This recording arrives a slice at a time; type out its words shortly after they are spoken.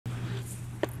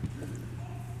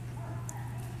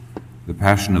The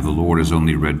Passion of the Lord is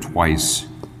only read twice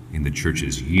in the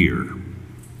church's year.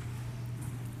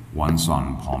 Once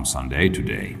on Palm Sunday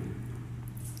today,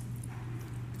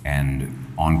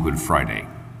 and on Good Friday.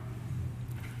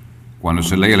 Cuando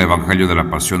se lee el Evangelio de la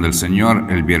Pasión del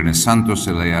Señor, el Viernes Santo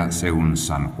se lea según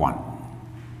San Juan.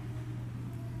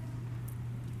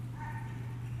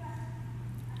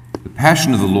 The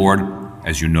Passion of the Lord,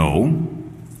 as you know,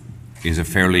 is a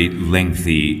fairly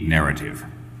lengthy narrative.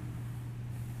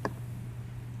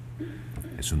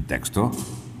 Es un texto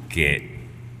que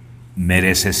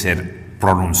merece ser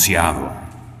pronunciado,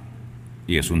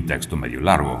 y es un texto medio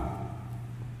largo.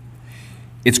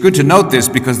 It's good to note this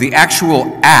because the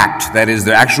actual act, that is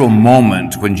the actual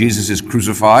moment when Jesus is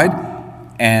crucified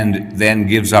and then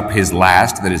gives up his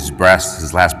last, that is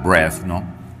his last breath, no,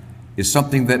 is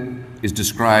something that is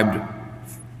described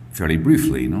fairly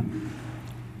briefly, no?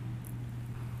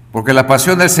 Porque la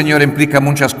pasión del Señor implica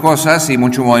muchas cosas y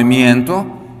mucho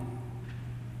movimiento,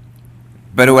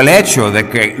 pero el hecho de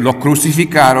que lo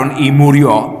crucificaron y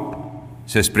murió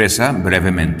se expresa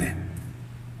brevemente.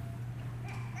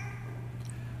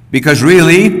 Because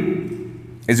really,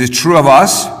 as is true of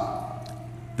us,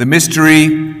 the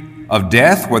mystery of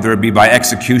death, whether it be by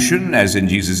execution, as in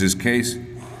Jesus' case,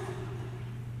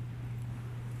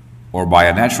 or by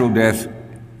a natural death,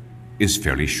 is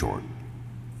fairly short.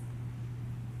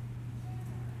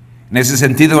 En ese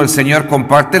sentido, el Señor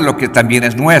comparte lo que también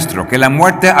es nuestro, que la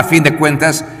muerte, a fin de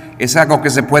cuentas, es algo que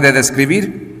se puede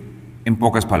describir en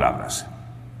pocas palabras.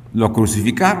 Lo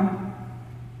crucificaron,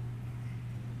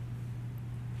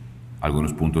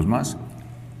 algunos puntos más,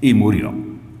 y murió.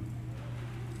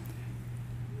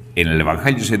 En el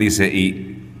Evangelio se dice,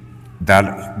 y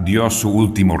dio su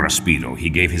último respiro. He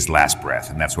gave his last breath,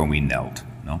 and that's when we knelt,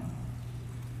 ¿no?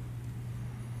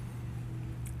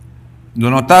 Lo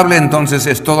notable entonces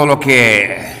es todo lo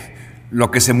que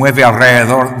se mueve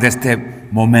alrededor de este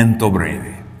momento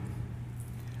breve.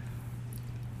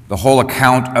 The whole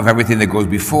account of everything that goes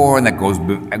before and that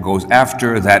goes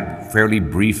after that fairly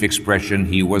brief expression,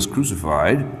 he was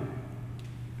crucified,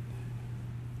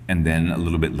 and then a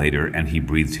little bit later, and he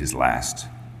breathed his last.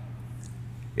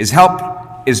 His help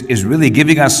is really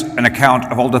giving us an account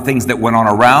of all the things that went on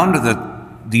around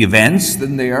the events,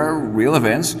 and they are real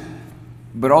events,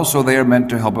 but also they are meant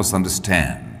to help us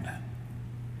understand.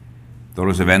 Todos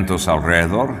los eventos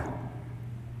alrededor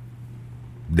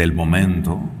del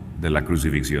momento de la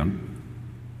crucifixión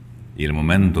y el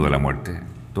momento de la muerte,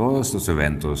 todos estos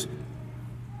eventos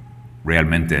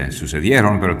realmente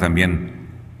sucedieron, pero también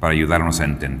para ayudarnos a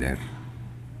entender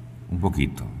un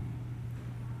poquito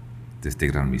de este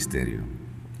gran misterio.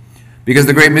 Because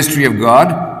the great mystery of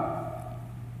God,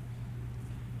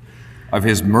 of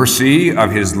his mercy,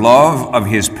 of his love, of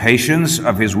his patience,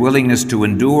 of his willingness to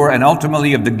endure, and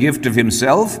ultimately of the gift of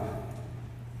himself,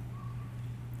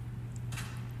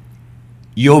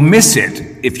 you'll miss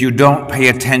it if you don't pay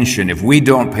attention, if we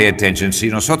don't pay attention. Si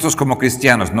nosotros como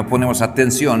cristianos no ponemos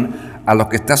atención a lo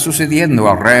que está sucediendo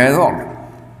alrededor,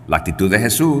 la actitud de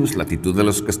Jesús, la actitud de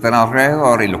los que están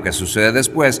alrededor y lo que sucede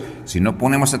después, si no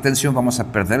ponemos atención vamos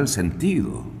a perder el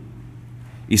sentido.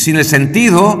 Y sin el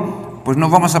sentido, pues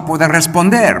no vamos a poder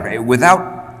responder without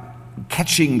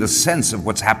catching the sense of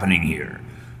what's happening here.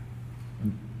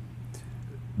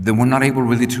 Then we're not able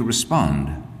really to respond.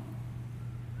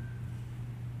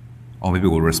 Or maybe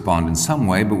we'll respond in some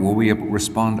way, but will we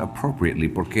respond appropriately?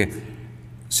 Porque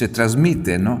se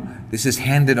transmite, ¿no? This is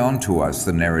handed on to us,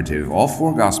 the narrative. All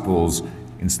four Gospels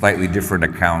in slightly different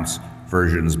accounts,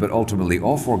 versions, but ultimately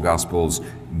all four Gospels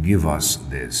give us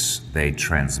this. They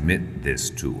transmit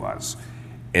this to us.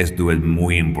 Esto es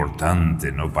muy importante,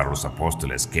 ¿no? Para los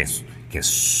apóstoles, que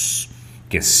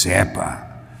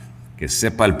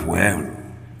sepa el pueblo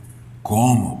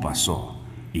cómo pasó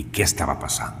y qué estaba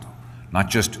pasando. Not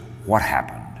just what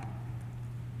happened,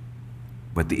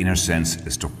 but the inner sense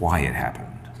as to why it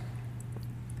happened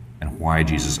and why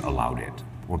Jesus allowed it.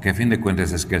 Porque a fin de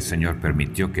cuentas es que el Señor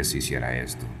permitió que se hiciera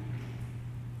esto.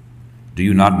 Do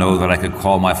you not know that I could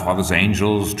call my Father's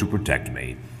angels to protect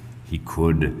me? He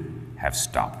could have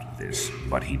stopped this,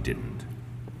 but he didn't.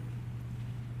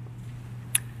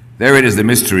 There it is, the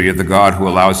mystery of the God who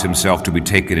allows himself to be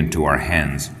taken into our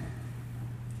hands.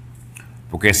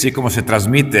 Porque así como se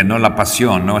transmite, no la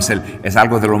pasión, no es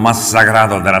algo de lo más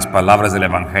sagrado de las palabras del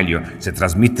Evangelio, se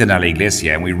transmiten a la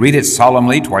iglesia, and we read it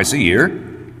solemnly twice a year.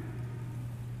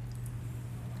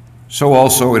 So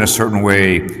also, in a certain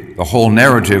way, the whole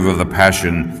narrative of the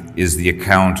Passion is the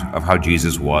account of how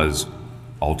Jesus was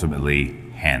ultimately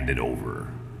handed over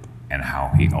and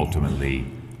how he ultimately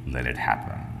let it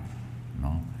happen,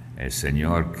 ¿no? El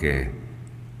Señor que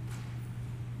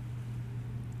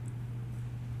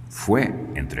fue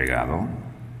entregado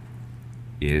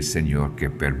y el Señor que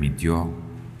permitió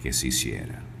que se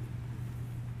hiciera.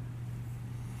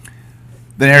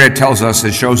 The narrative tells us,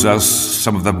 it shows us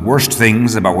some of the worst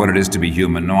things about what it is to be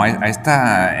human. No, ahí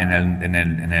está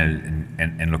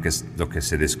en lo que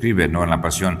se describe, no, en la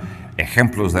pasión,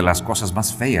 ejemplos de las cosas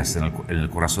más feas en el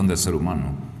corazón del ser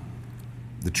humano.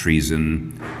 The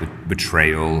treason, the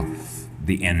betrayal,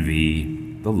 the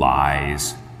envy, the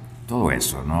lies, todo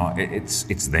eso, no?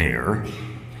 It's there.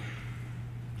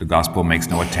 The gospel makes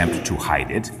no attempt to hide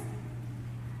it,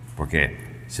 porque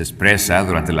se expresa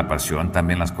durante la pasión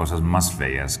también las cosas más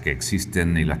feas que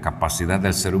existen y la capacidad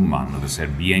del ser humano de ser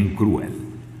bien cruel.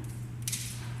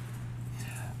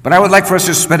 But I would like for us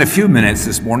to spend a few minutes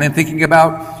this morning thinking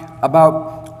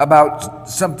about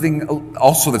something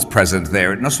also that's present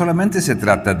there. No solamente se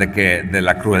trata de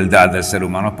la crueldad del ser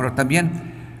humano, pero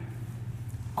también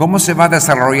cómo se va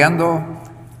desarrollando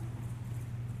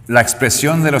la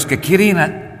expresión de los que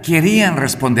querían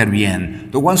responder bien,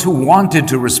 the ones who wanted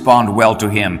to respond well to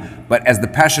him, but as the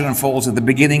passion unfolds at the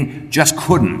beginning, just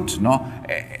couldn't, ¿no?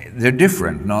 They're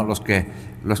different, ¿no? Los que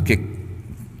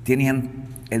tenían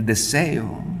el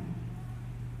deseo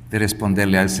de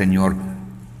responderle al Señor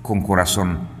con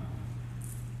corazón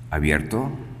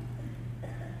abierto,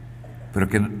 pero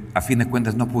que a fin de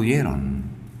cuentas no pudieron,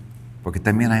 porque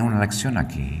también hay una lección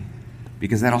aquí,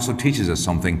 because that also teaches us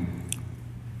something.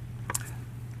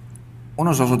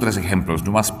 Unos dos o tres ejemplos,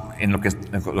 nomás en lo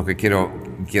que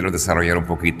quiero desarrollar un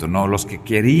poquito, ¿no? Los que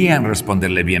querían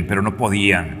responderle bien, pero no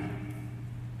podían.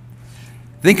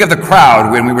 Think of the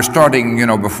crowd when we were starting,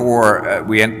 before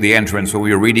the entrance, when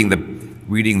we were reading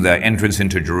the entrance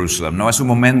into Jerusalem, ¿no? Es un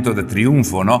momento de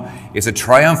triunfo, ¿no? It's a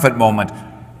triumphant moment.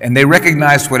 And they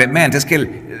recognized what it meant. Es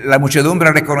que la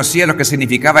muchedumbre reconocía lo que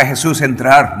significaba Jesús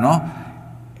entrar, ¿no?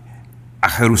 A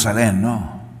Jerusalén,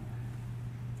 ¿no?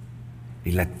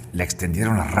 Y le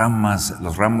extendieron los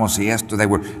ramos y esto. They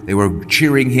were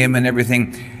cheering him and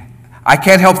everything. I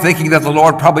can't help thinking that the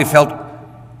Lord probably felt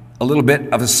a little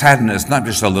bit of a sadness, not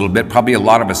just a little bit, probably a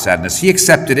lot of a sadness. He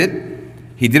accepted it.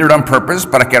 He did it on purpose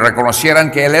para que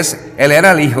reconocieran que él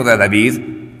era el hijo de David,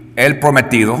 el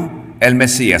prometido, el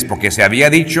Mesías, porque se había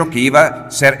dicho que iba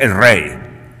a ser el rey.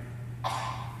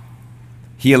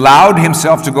 He allowed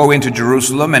himself to go into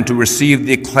Jerusalem and to receive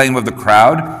the acclaim of the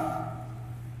crowd.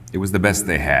 It was the best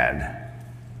they had,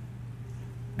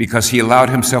 because he allowed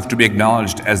himself to be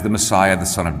acknowledged as the Messiah, the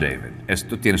Son of David.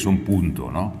 Esto tienes un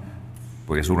punto, ¿no?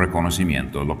 Porque es un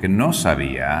reconocimiento. Lo que no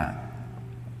sabía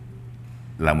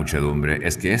la muchedumbre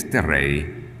es que este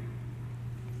rey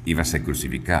iba a ser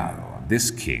crucificado.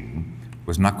 This king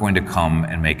was not going to come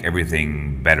and make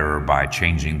everything better by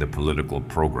changing the political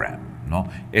program, ¿no?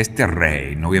 Este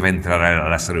rey no iba a entrar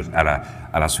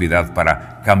a la ciudad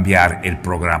para cambiar el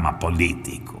programa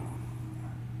político.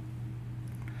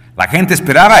 La gente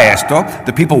esperaba esto.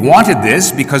 The people wanted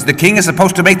this because the king is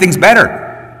supposed to make things better.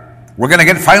 We're going to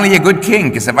get finally a good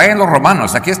king. Que se vayan los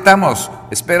romanos. Aquí estamos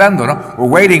esperando, ¿no? We're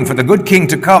waiting for the good king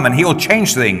to come and he'll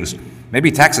change things.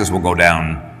 Maybe taxes will go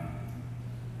down.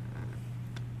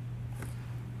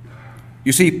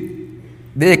 You see,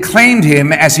 they acclaimed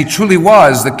him as he truly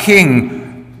was, the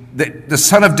king, the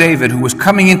son of David, who was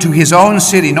coming into his own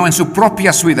city, no, en su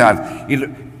propia ciudad.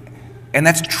 And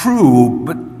that's true,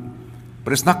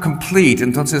 but it's not complete.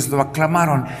 Entonces lo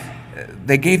aclamaron.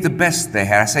 They gave the best they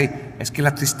had. I say, es que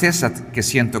la tristeza que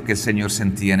siento que el Señor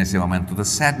sentía en ese momento, the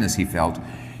sadness he felt,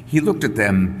 he looked at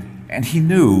them and he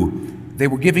knew they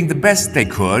were giving the best they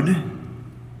could.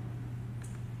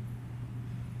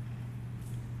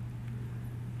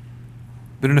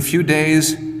 But in a few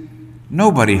days,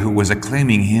 nobody who was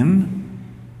acclaiming him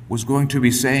was going to be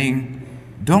saying,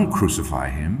 "Don't crucify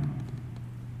him."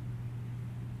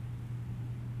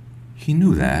 He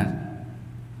knew that.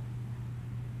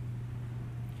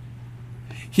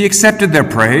 He accepted their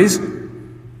praise,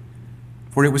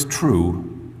 for it was true.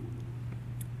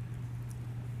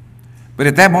 But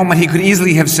at that moment, he could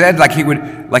easily have said, like he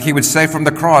would say from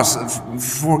the cross,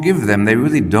 "Forgive them. They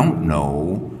really don't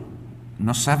know.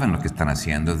 No saben lo que están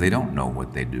haciendo. They don't know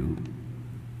what they do.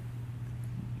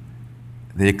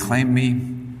 They acclaim me,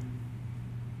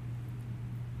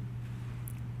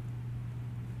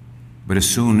 but as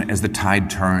soon as the tide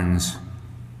turns,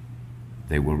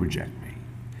 they will reject me."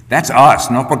 That's us,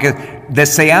 ¿no? Porque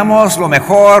deseamos lo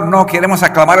mejor, no queremos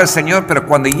aclamar al Señor, pero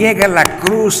cuando llega la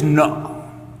cruz, no.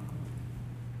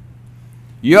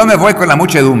 Yo me voy con la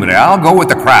muchedumbre. I'll go with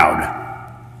the crowd.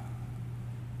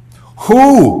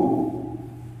 Who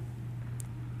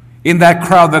in that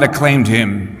crowd that acclaimed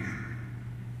him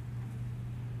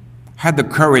had the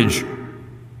courage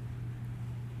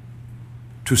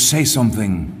to say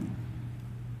something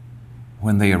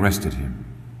when they arrested him.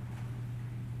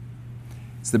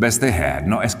 It's the best they had.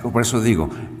 No, es que por eso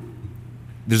digo,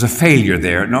 there's a failure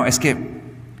there. No, es que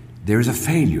there is a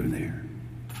failure there.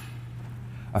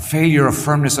 A failure of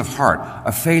firmness of heart.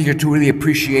 A failure to really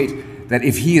appreciate that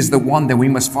if he is the one, then we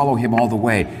must follow him all the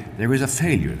way. There is a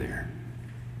failure there.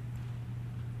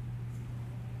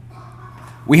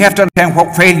 We have to understand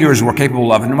what failures we're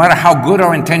capable of. No matter how good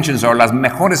our intentions are, las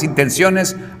mejores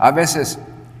intenciones a veces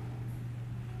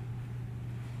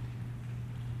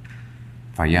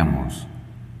fallamos.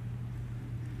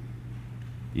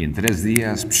 Y en 3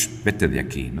 días, vete de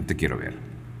aquí, no te quiero ver.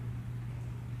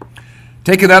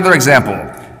 Take another example.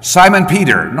 Simon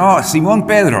Peter, no, Simón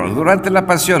Pedro, durante la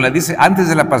pasión, le dice, antes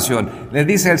de la pasión, le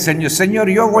dice al Señor, Señor,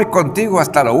 yo voy contigo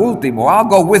hasta lo último. I'll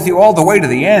go with you all the way to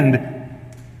the end.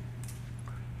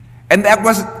 And that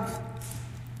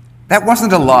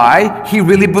wasn't a lie. He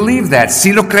really believed that.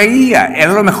 Sí lo creía.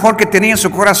 Era lo mejor que tenía en su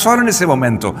corazón en ese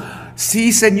momento.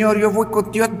 Sí, Señor,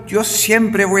 yo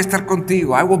siempre voy a estar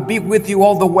contigo. I will be with you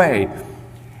all the way.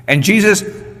 And Jesus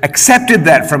accepted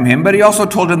that from him, but he also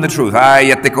told him the truth. Ay,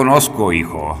 ya te conozco,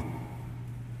 hijo.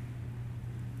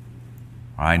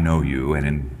 I know you,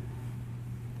 and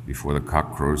before the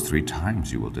cock crows 3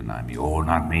 times you will deny me. Oh,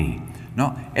 not me.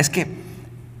 No, es que,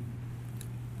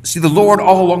 see, the Lord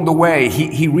all along the way,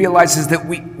 he realizes that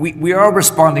we are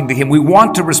responding to him. We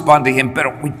want to respond to him,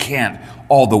 but we can't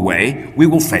all the way. We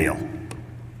will fail.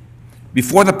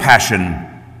 Before the passion,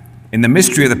 in the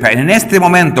mystery of the passion, en este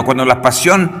momento, cuando la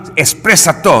pasión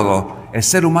expresa todo, el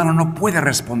ser humano no puede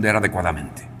responder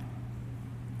adecuadamente.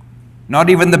 Not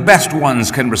even the best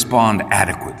ones can respond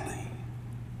adequately.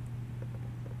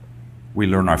 We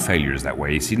learn our failures that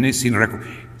way.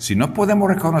 Si no podemos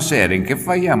reconocer en qué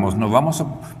fallamos, no vamos a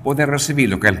poder recibir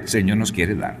lo que el Señor nos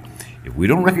quiere dar. If we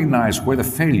don't recognize where the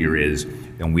failure is,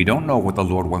 then we don't know what the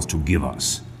Lord wants to give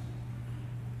us.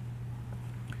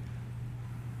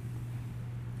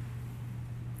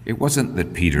 It wasn't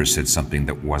that Peter said something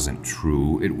that wasn't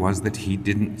true. It was that he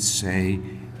didn't say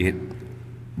it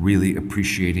really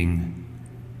appreciating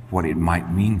what it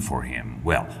might mean for him.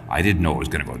 Well, I didn't know it was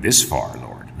going to go this far,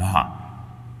 Lord. No.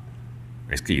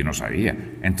 Es que yo no sabía.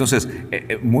 Entonces,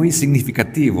 muy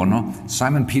significativo, ¿no?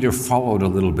 Simon Peter followed a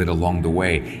little bit along the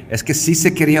way. Es que sí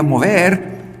se quería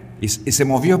mover y se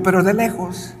movió, pero de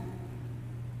lejos.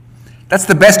 That's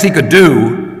the best he could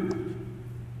do.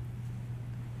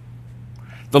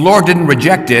 The Lord didn't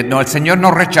reject it. No, el Señor no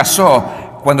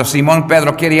rechazó cuando Simón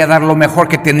Pedro quería dar lo mejor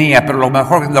que tenía, pero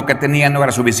lo que tenía no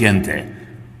era suficiente.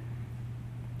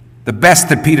 The best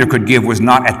that Peter could give was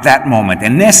not at that moment.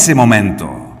 En ese momento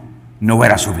no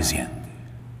era suficiente.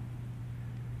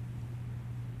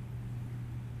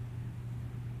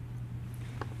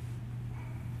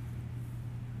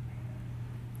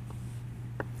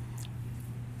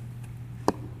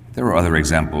 There are other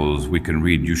examples we can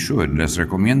read. You should. Les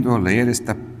recomiendo leer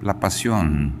La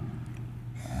Pasión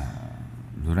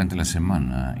durante la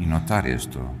semana y notar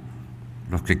esto.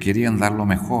 Los que querían dar lo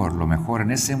mejor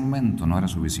en ese momento no era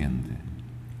suficiente.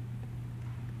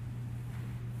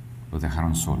 Lo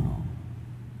dejaron solo.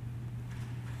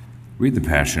 Read the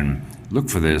Passion. Look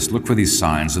for this. Look for these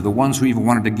signs of the ones who even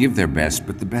wanted to give their best,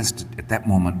 but the best at that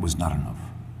moment was not enough.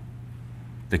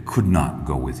 They could not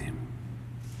go with him.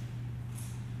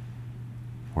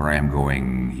 Where I am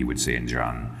going, he would say in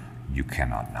John, you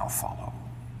cannot now follow.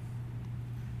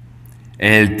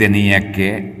 Él tenía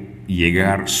que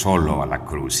llegar solo a la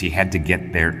cruz. He had to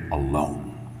get there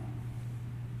alone.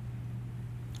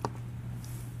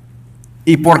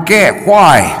 ¿Y por qué?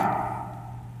 Why?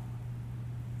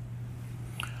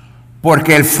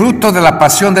 Porque el fruto de la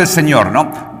pasión del Señor, ¿no?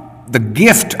 The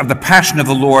gift of the passion of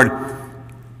the Lord,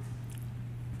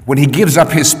 when he gives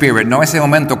up his spirit, no ese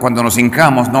momento cuando nos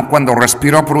hincamos, no cuando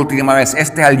respiró por última vez,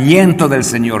 este aliento del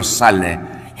Señor sale.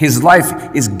 His life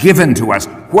is given to us.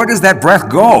 Where does that breath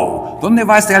go? ¿Dónde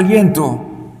va este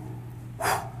aliento?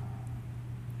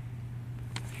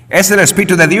 Es el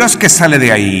Espíritu de Dios que sale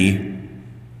de ahí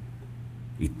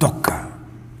y toca,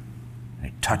 and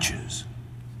it touches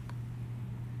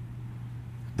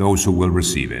those who will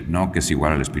receive it. No que es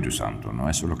igual al Espíritu Santo, no,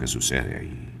 eso es lo que sucede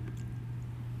ahí.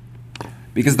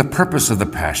 Because the purpose of the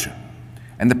passion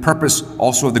and the purpose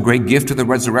also of the great gift of the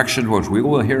resurrection, which we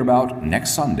will hear about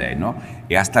next Sunday, ¿no?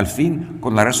 Y hasta el fin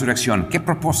con la resurrección. ¿Qué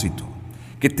propósito?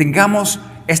 Que tengamos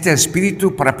este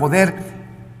espíritu para poder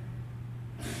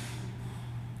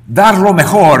dar lo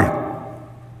mejor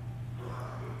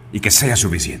y que sea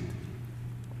suficiente.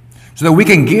 So that we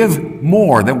can give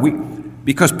more than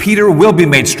because Peter will be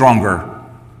made stronger.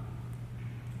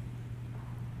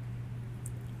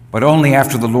 But only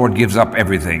after the Lord gives up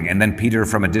everything. And then Peter,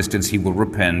 from a distance, he will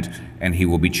repent and he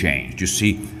will be changed. You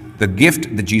see, the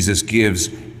gift that Jesus gives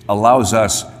allows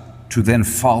us to then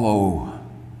follow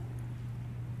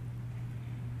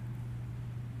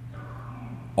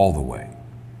all the way.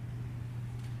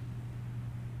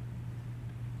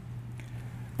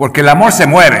 Porque el amor se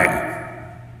mueve.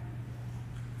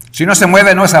 Si no se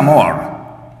mueve, no es amor.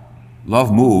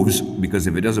 Love moves, because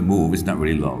if it doesn't move, it's not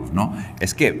really love, ¿no?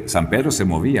 Es que San Pedro se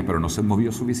movía, pero no se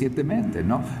movió suficientemente,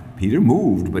 ¿no? Peter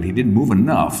moved, but he didn't move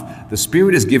enough. The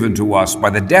Spirit is given to us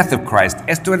by the death of Christ.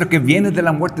 Esto es lo que viene de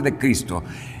la muerte de Cristo.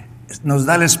 Nos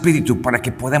da el Espíritu para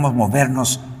que podamos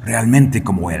movernos realmente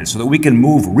como Él, so that we can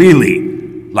move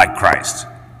really like Christ.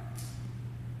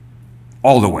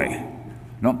 All the way,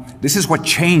 ¿no? This is what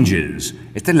changes.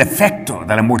 Este es el efecto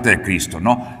de la muerte de Cristo,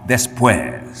 ¿no?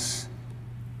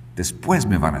 Después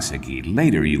me van a seguir.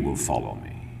 Later you will follow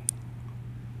me.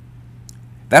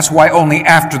 That's why only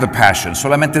after the passion,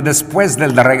 solamente después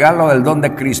del regalo del don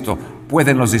de Cristo,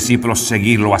 pueden los discípulos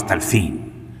seguirlo hasta el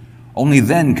fin. Only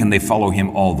then can they follow him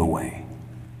all the way.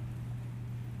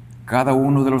 Cada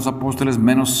uno de los apóstoles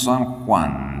menos San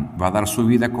Juan va a dar su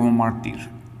vida como mártir.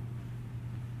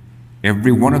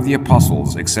 Every one of the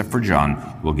apostles, except for John,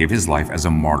 will give his life as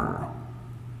a martyr.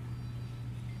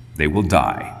 They will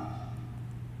die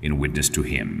in witness to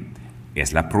him.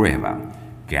 Es la prueba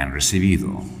que han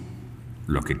recibido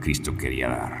lo que Cristo quería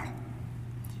dar.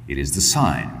 It is the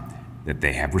sign that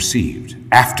they have received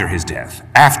after his death,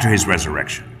 after his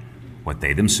resurrection, what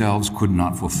they themselves could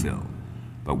not fulfill.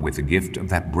 But with the gift of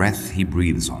that breath he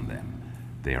breathes on them,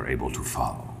 they are able to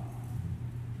follow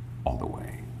all the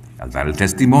way. Al dar el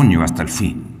testimonio hasta el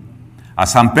fin. A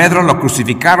San Pedro lo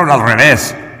crucificaron al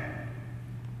revés.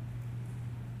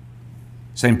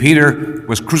 St. Peter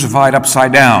was crucified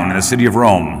upside down in the city of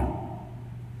Rome.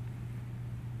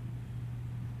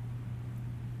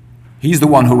 He's the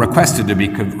one who requested to be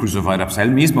crucified upside down.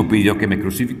 Él mismo pidió que me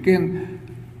crucifiquen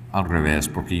al revés,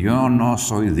 porque yo no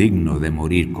soy digno de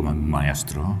morir como mi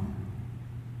maestro,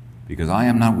 because I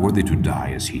am not worthy to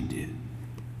die as he did.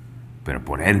 Pero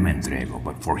por él me entrego,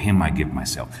 but for him I give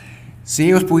myself. Si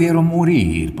ellos pudieron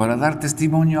morir para dar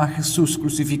testimonio a Jesús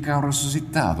crucificado,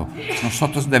 resucitado,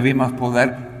 nosotros debemos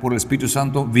poder, por el Espíritu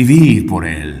Santo, vivir por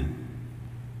él.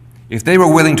 If they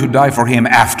were willing to die for him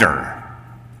after,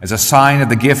 as a sign of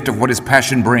the gift of what his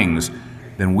passion brings,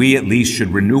 then we at least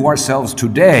should renew ourselves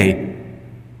today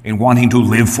in wanting to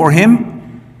live for him.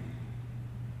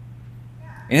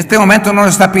 En este momento no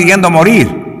nos está pidiendo morir,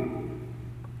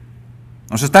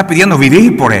 nos está pidiendo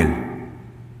vivir por él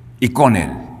y con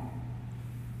él.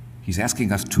 He's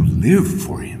asking us to live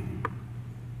for him.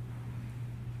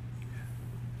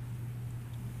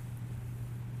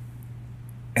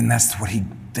 And that's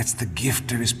the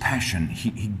gift of his passion.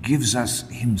 He gives us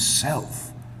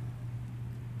himself.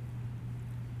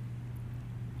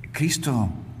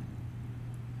 Cristo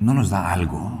no nos da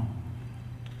algo,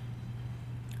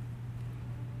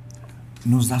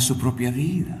 nos da su propia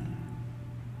vida.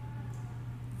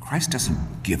 Christ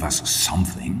doesn't give us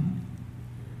something.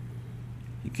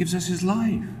 He gives us his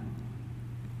life.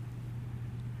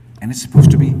 And it's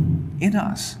supposed to be in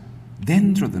us,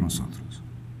 dentro de nosotros,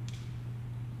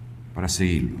 para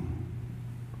seguirlo,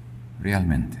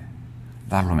 realmente,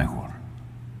 dar lo mejor.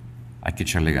 Hay que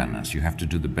echarle ganas. You have to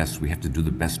do the best. We have to do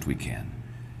the best we can.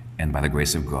 And by the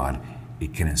grace of God,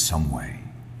 it can in some way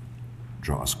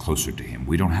draw us closer to him.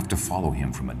 We don't have to follow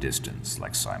him from a distance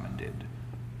like Simon did.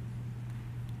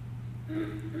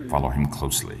 Follow him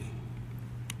closely,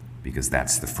 because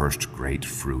that's the first great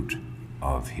fruit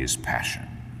of his passion,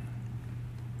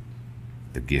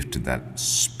 the gift of that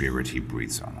Spirit he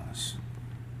breathes on us.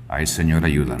 Ay, Señor,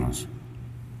 ayúdanos,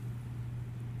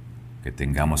 que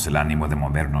tengamos el ánimo de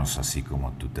movernos así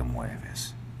como tú te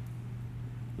mueves,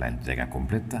 la entrega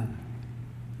completa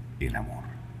y el amor.